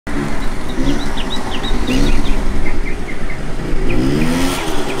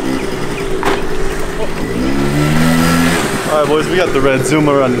Alright boys, we got the red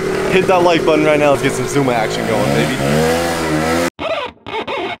Zuma running. Hit that like button right now, let's get some Zuma action going, baby.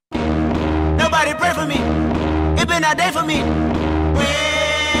 Nobody pray for me. It been a day for me.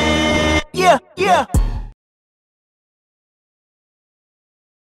 Yeah, yeah.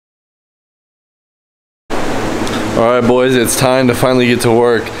 Alright boys, it's time to finally get to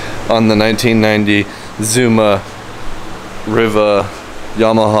work on the 1990 Zuma Riva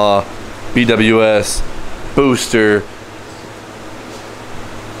Yamaha BWS booster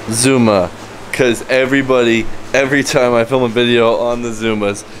Zuma, because everybody, every time I film a video on the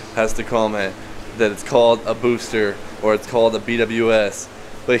Zumas, has to comment that it's called a booster or it's called a BWS.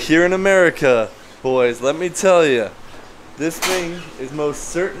 But here in America, boys, let me tell you, this thing is most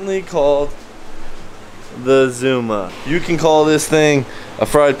certainly called the Zuma. You can call this thing a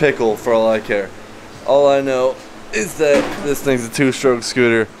fried pickle for all I care. All I know is that this thing's a two-stroke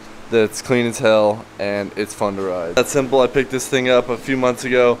scooter that's clean as hell and it's fun to ride. That's simple. I picked this thing up a few months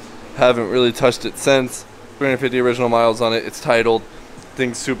ago, haven't really touched it since. 350 original miles on it. It's titled,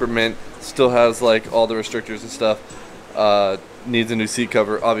 thing's super mint, still has like all the restrictors and stuff. Needs a new seat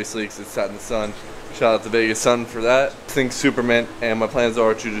cover obviously because it's sat in the sun. Shout out to Vegas Sun for that. This thing's super mint and my plans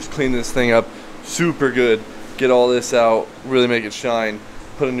are to just clean this thing up super good, get all this out, really make it shine,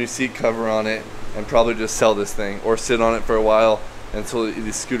 put a new seat cover on it, and probably just sell this thing or sit on it for a while until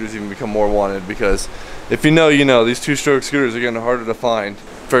these scooters even become more wanted, because if you know, you know, these two-stroke scooters are getting harder to find.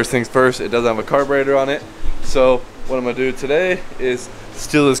 First things first, it doesn't have a carburetor on it, so what I'm going to do today is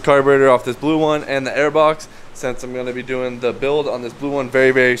steal this carburetor off this blue one and the airbox, since I'm going to be doing the build on this blue one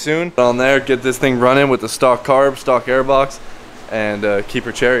very soon. On there, get this thing running with the stock carb, stock airbox, and keep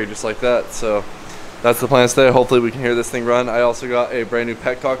her cherry just like that. So that's the plan today. Hopefully we can hear this thing run. I also got a brand new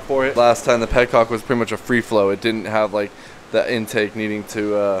petcock for it. Last time the petcock was pretty much a free flow. It didn't have like the intake needing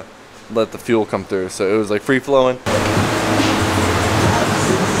to let the fuel come through, so it was like free flowing.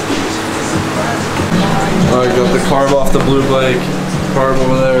 Alright, got the carb off the blue bike, carb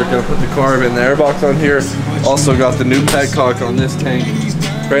over there, gonna put the carb in the airbox on here. Also got the new petcock on this tank,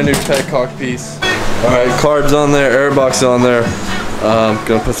 brand new petcock piece. Alright, carb's on there, airbox on there.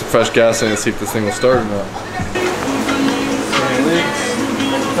 Gonna put some fresh gas in and see if this thing will start or not.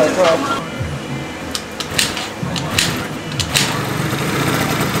 Petcock.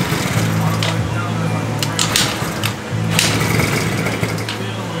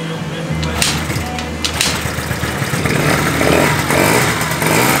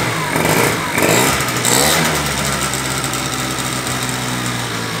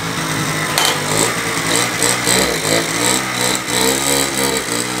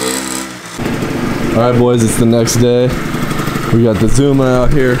 Alright boys, it's the next day. We got the Zuma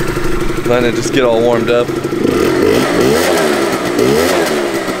out here, letting it just get all warmed up. Seems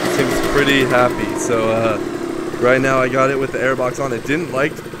pretty happy. So right now I got it with the airbox on. It didn't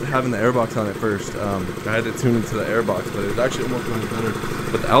like having the airbox on at first. I had to tune into the airbox, but it was actually almost running better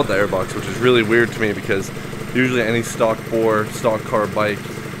without the airbox, which is really weird to me because usually any stock 4, stock car bike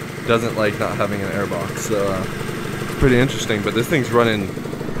doesn't like not having an airbox. So it's pretty interesting, but this thing's running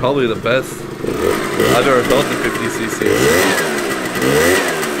probably the best I've ever felt the 50cc.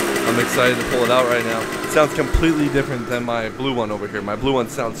 I'm excited to pull it out right now. It sounds completely different than my blue one over here. My blue one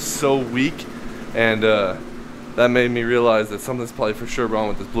sounds so weak, and that made me realize that something's probably for sure wrong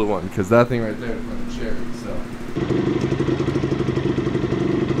with this blue one, because that thing right there is like a cherry. So.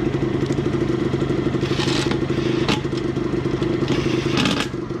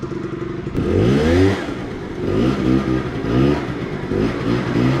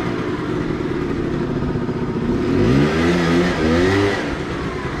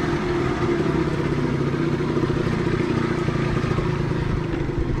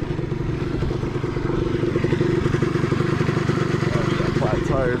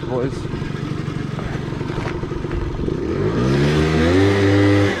 Tires, boys.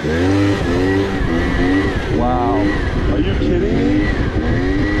 Wow. Are you kidding me?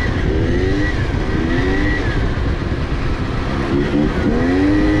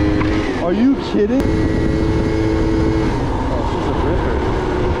 Are you kidding? Oh, she's a ripper.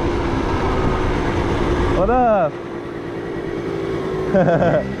 What up?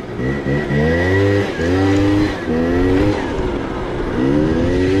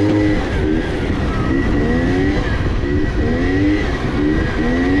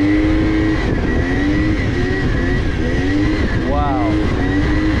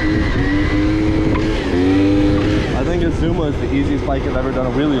 I think a Zuma is the easiest bike I've ever done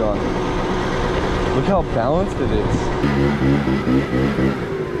a wheelie on. Look how balanced it is.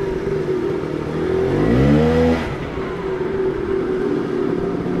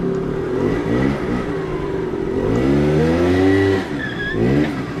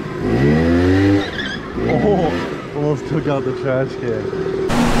 took out the trash can.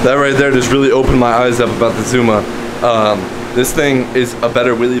 That right there just really opened my eyes up about the Zuma. This thing is a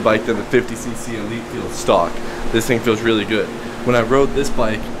better wheelie bike than the 50cc Elite feels stock. This thing feels really good. When I rode this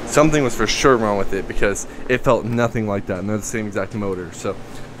bike, something was for sure wrong with it because it felt nothing like that, and they're the same exact motor. So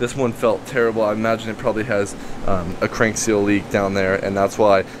this one felt terrible. I imagine it probably has a crank seal leak down there, and that's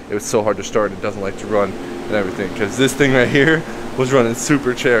why it was so hard to start. It doesn't like to run and everything, because this thing right here was running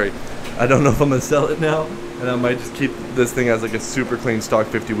super cherry. I don't know if I'm gonna sell it now, and I might just keep this thing as like a super clean stock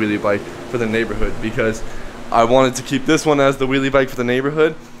 50 wheelie bike for the neighborhood, because I wanted to keep this one as the wheelie bike for the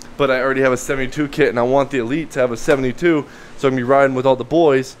neighborhood, but I already have a 72 kit and I want the Elite to have a 72, so I'm gonna be riding with all the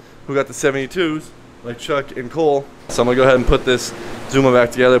boys who got the 72s, like Chuck and Cole. So I'm gonna go ahead and put this Zuma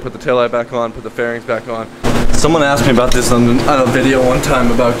back together, put the taillight back on, put the fairings back on. Someone asked me about this on a video one time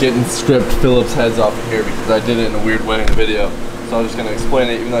about getting stripped Phillips heads off of here, because I did it in a weird way in the video. So I'm just gonna explain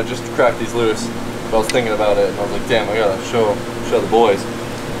it, even though I just cracked these loose. But I was thinking about it and I was like, damn, I gotta show the boys.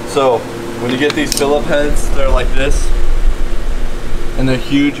 So when you get these Phillip heads, they're like this, and they're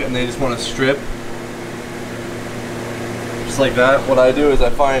huge, and they just want to strip, just like that. What I do is I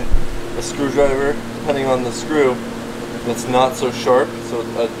find a screwdriver, depending on the screw, that's not so sharp. So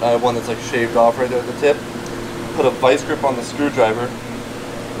I have one that's like shaved off right there at the tip. Put a vice grip on the screwdriver,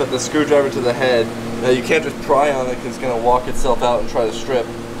 put the screwdriver to the head. Now you can't just pry on it because it's going to walk itself out and try to strip.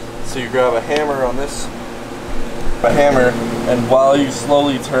 So you grab a hammer on this, and while you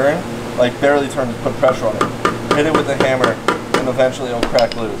slowly turn, like barely turn, just put pressure on it. Hit it with the hammer, and eventually it'll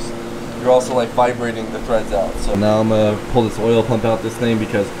crack loose. You're also like vibrating the threads out. So now I'm gonna pull this oil pump out this thing,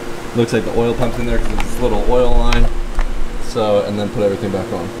 because it looks like the oil pump's in there because it's this little oil line. So, and then put everything back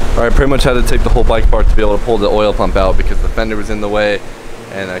on. All right, pretty much had to take the whole bike apart to be able to pull the oil pump out, because the fender was in the way,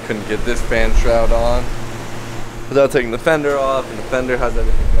 and I couldn't get this fan shroud on without taking the fender off, and the fender has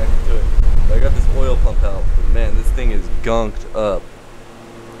everything connected to it. So I got this oil pump out, but man, this thing is gunked up.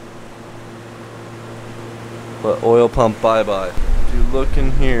 But oil pump bye-bye. If you look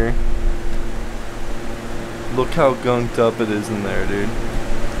in here, look how gunked up it is in there, dude.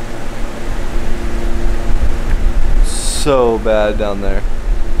 So bad down there.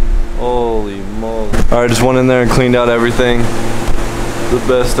 Holy moly. Alright, just went in there and cleaned out everything the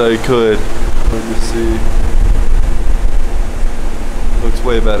best I could. Let me see. Looks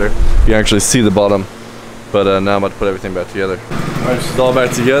way better. You can actually see the bottom. But now I'm about to put everything back together. Alright, it's all back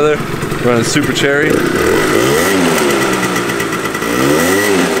together. Running super cherry. Gonna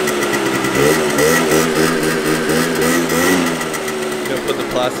put the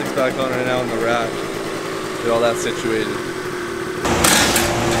plastics back on right now in the rack. Get all that situated.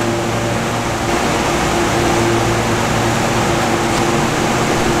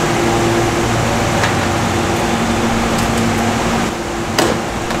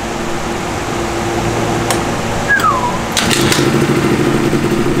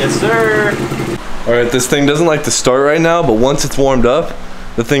 Yes, sir. All right, this thing doesn't like to start right now, but once it's warmed up,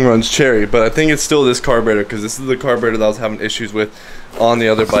 the thing runs cherry. But I think it's still this carburetor, because this is the carburetor that I was having issues with on the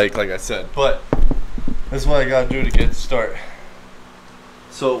other bike, like I said. But this is what I gotta do to get it to start.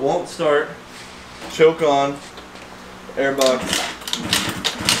 So it won't start. Choke on. Airbox.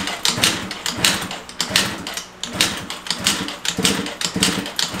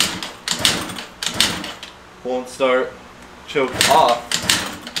 Won't start. Choke off.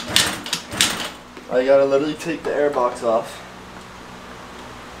 I gotta literally take the airbox off.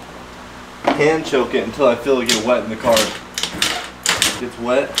 Hand choke it until I feel it get wet in the car. It gets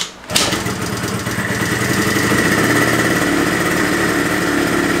wet.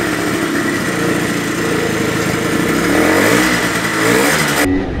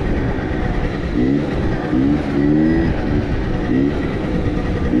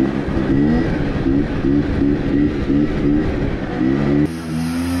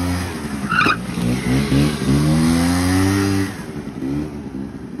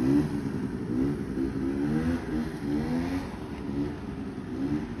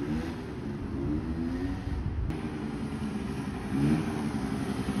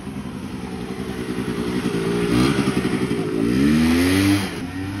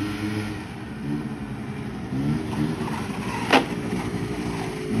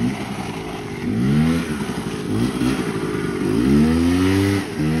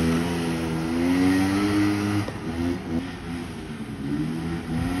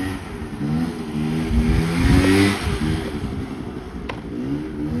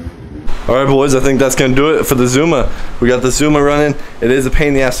 Alright boys, I think that's going to do it for the Zuma. We got the Zuma running. It is a pain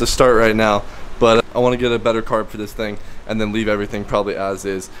in the ass to start right now, But I want to get a better carb for this thing and then leave everything probably as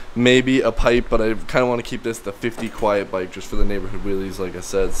is. Maybe a pipe, but I kind of want to keep this the 50 quiet bike just for the neighborhood wheelies, like I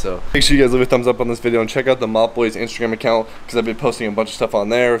said. So make sure you guys leave a thumbs up on this video and check out the MOPBOYZ Instagram account, because I've been posting a bunch of stuff on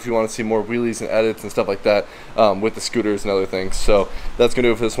there if you want to see more wheelies and edits and stuff like that with the scooters and other things. So that's going to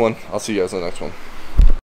do it for this one. I'll see you guys in the next one.